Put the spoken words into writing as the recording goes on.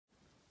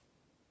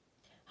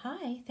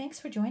Hi, thanks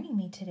for joining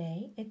me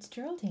today. It's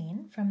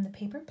Geraldine from the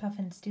Paper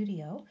Puffin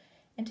Studio,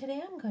 and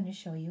today I'm going to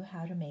show you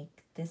how to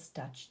make this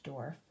Dutch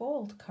Door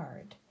Fold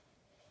card.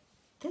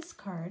 This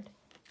card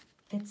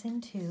fits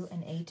into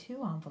an A2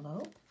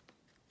 envelope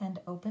and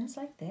opens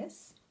like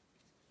this,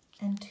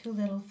 and two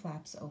little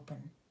flaps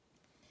open.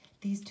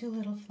 These two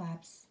little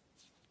flaps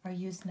are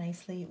used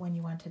nicely when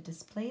you want to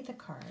display the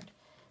card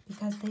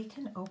because they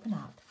can open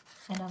up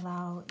and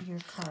allow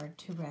your card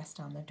to rest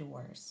on the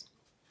doors.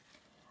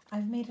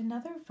 I've made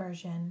another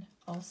version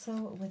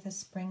also with a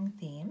spring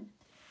theme,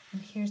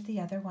 and here's the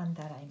other one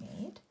that I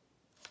made.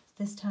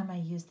 This time I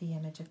used the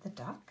image of the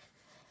duck,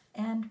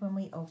 and when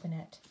we open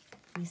it,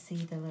 we see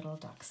the little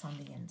ducks on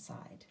the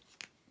inside.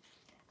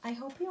 I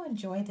hope you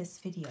enjoy this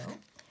video.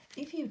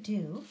 If you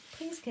do,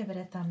 please give it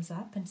a thumbs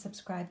up and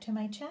subscribe to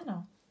my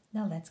channel.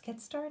 Now let's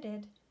get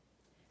started.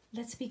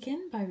 Let's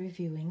begin by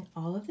reviewing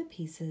all of the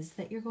pieces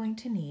that you're going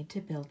to need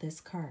to build this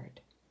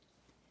card.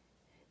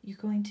 You're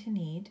going to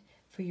need,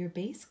 for your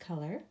base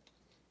color,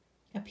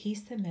 a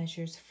piece that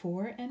measures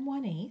 4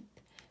 1/8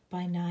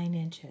 by 9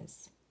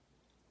 inches.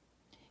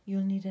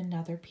 You'll need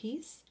another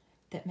piece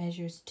that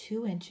measures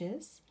 2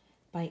 inches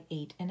by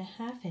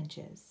 8.5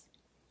 inches.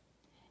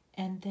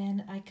 And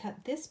then I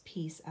cut this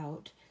piece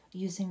out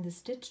using the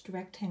stitched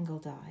rectangle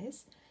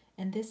dies,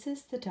 and this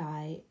is the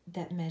die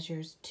that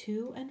measures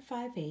 2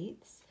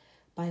 5/8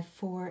 by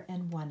 4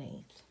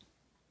 1/8.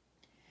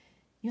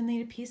 You'll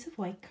need a piece of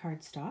white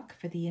cardstock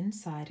for the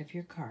inside of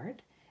your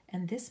card,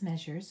 and this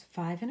measures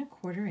 5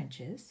 1/4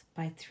 inches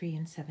by 3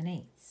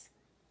 7/8.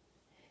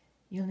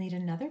 You'll need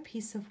another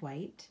piece of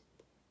white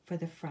for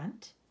the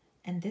front,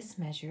 and this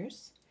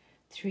measures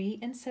 3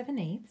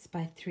 7/8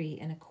 by 3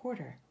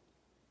 1/4.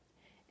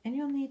 And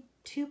you'll need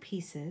two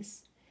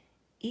pieces,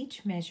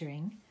 each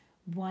measuring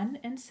 1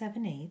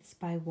 7/8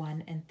 by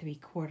 1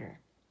 3/4.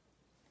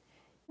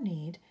 You'll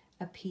need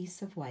a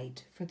piece of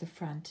white for the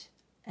front,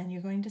 and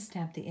you're going to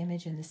stamp the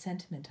image and the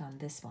sentiment on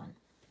this one.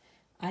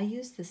 I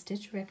used the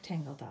stitch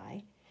rectangle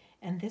die,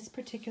 and this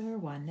particular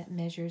one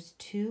measures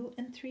 2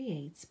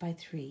 3/8 by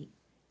 3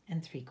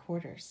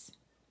 3/4.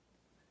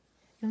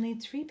 You'll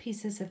need 3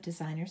 pieces of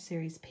designer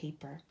series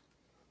paper.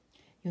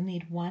 You'll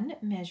need one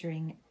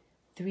measuring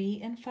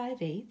 3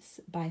 5/8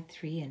 by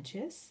 3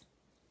 inches,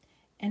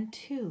 and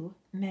two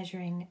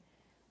measuring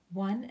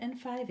 1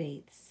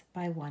 5/8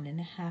 by 1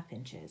 1/2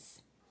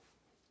 inches.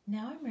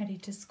 Now I'm ready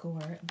to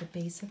score the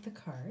base of the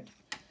card.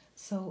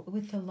 So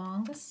with the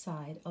longest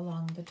side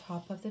along the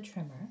top of the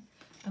trimmer,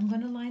 I'm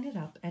going to line it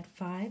up at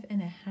 5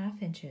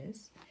 1/2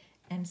 inches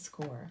and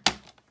score.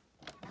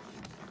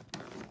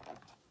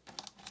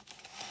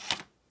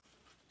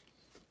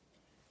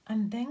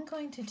 I'm then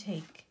going to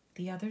take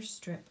the other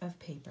strip of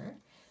paper,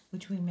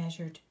 which we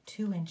measured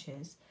 2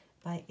 inches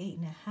by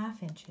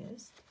 8.5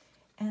 inches,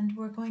 and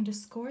we're going to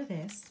score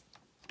this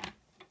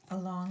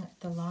along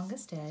the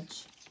longest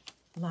edge,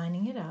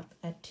 lining it up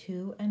at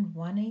 2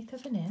 1/8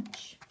 of an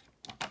inch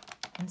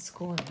and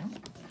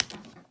scoring.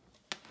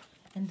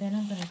 And then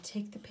I'm going to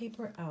take the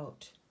paper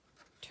out,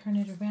 turn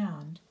it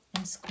around,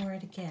 and score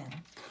it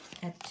again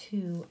at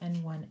 2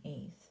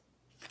 1/8.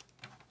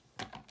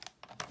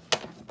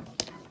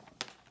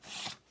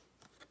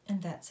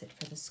 And that's it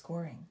for the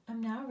scoring.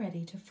 I'm now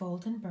ready to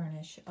fold and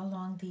burnish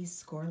along these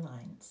score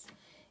lines.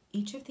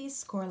 Each of these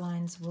score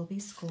lines will be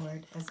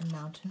scored as a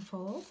mountain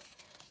fold,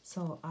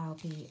 so I'll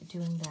be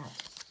doing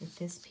that with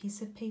this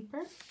piece of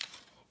paper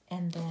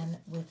and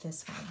then with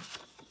this one.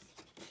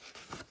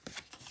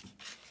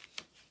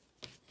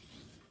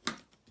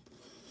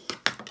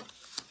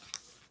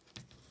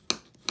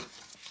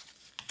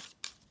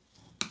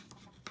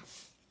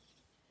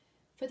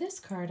 For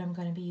this card, I'm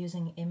going to be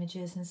using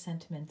images and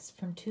sentiments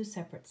from 2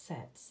 separate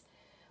sets.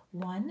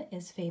 One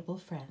is Fable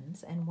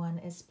Friends and one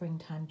is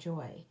Springtime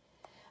Joy.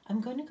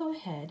 I'm going to go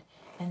ahead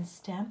and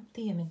stamp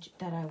the image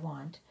that I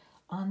want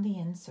on the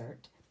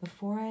insert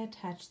before I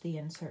attach the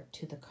insert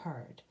to the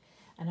card.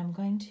 And I'm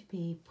going to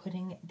be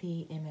putting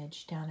the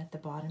image down at the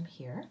bottom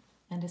here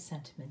and a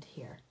sentiment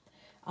here.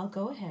 I'll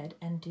go ahead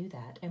and do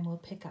that and we'll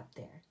pick up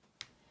there.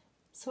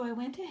 So I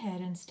went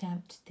ahead and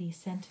stamped the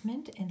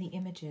sentiment and the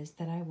images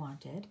that I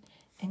wanted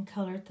and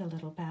colored the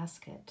little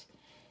basket.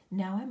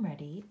 Now I'm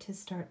ready to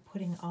start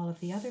putting all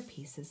of the other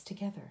pieces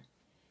together.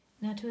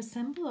 Now to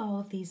assemble all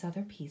of these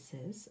other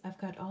pieces, I've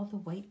got all the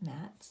white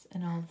mats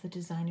and all of the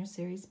designer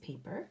series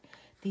paper.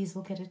 These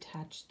will get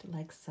attached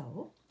like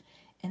so.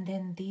 And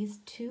then these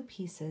 2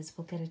 pieces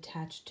will get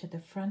attached to the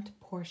front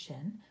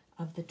portion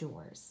of the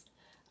doors.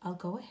 I'll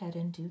go ahead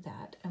and do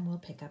that and we'll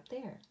pick up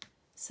there.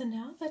 So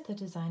now that the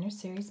designer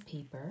series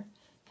paper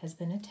has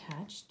been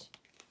attached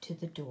to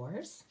the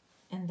doors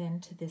and then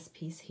to this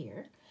piece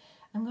here,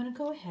 I'm going to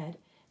go ahead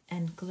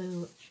and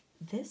glue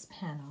this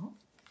panel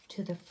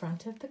to the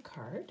front of the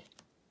card,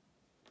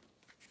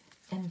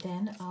 and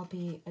then I'll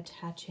be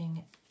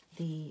attaching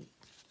the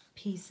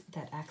piece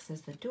that acts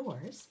as the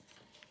doors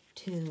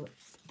to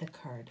the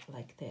card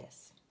like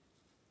this.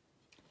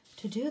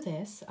 To do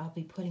this, I'll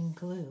be putting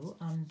glue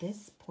on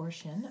this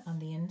portion on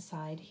the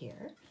inside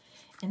here,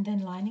 and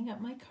then lining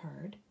up my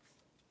card,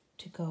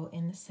 to go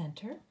in the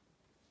center,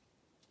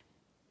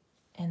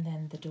 and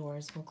then the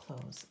doors will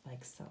close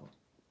like so.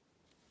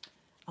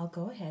 I'll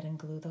go ahead and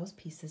glue those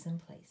pieces in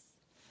place.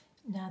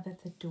 Now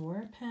that the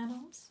door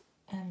panels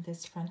and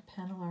this front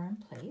panel are in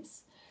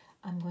place,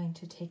 I'm going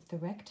to take the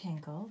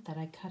rectangle that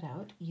I cut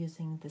out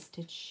using the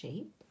stitch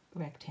shape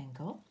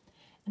rectangle,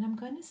 and I'm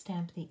going to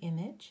stamp the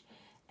image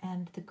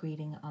and the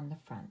greeting on the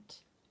front.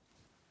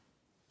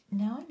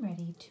 Now I'm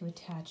ready to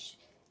attach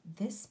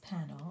this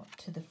panel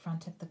to the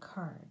front of the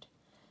card.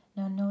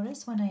 Now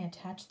notice when I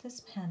attach this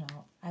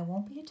panel, I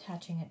won't be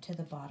attaching it to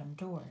the bottom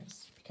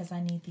doors because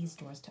I need these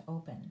doors to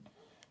open.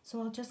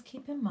 So I'll just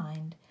keep in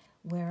mind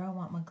where I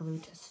want my glue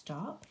to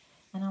stop,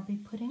 and I'll be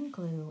putting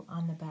glue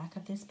on the back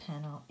of this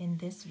panel in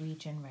this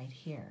region right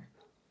here.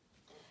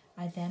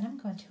 I then am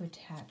going to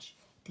attach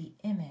the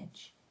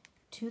image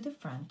to the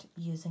front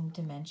using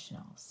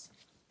dimensionals.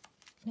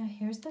 Now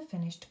here's the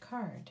finished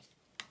card.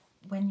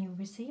 When you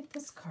receive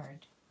this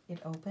card, it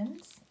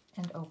opens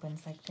and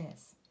opens like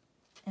this.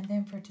 And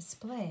then for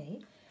display,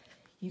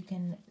 you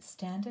can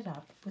stand it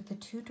up with the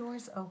two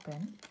doors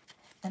open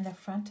and the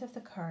front of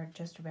the card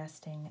just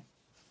resting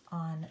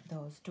on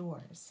those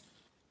doors.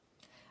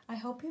 I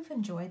hope you've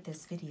enjoyed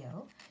this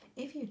video.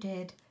 If you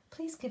did,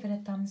 please give it a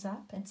thumbs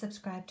up and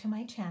subscribe to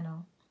my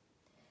channel.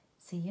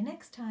 See you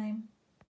next time.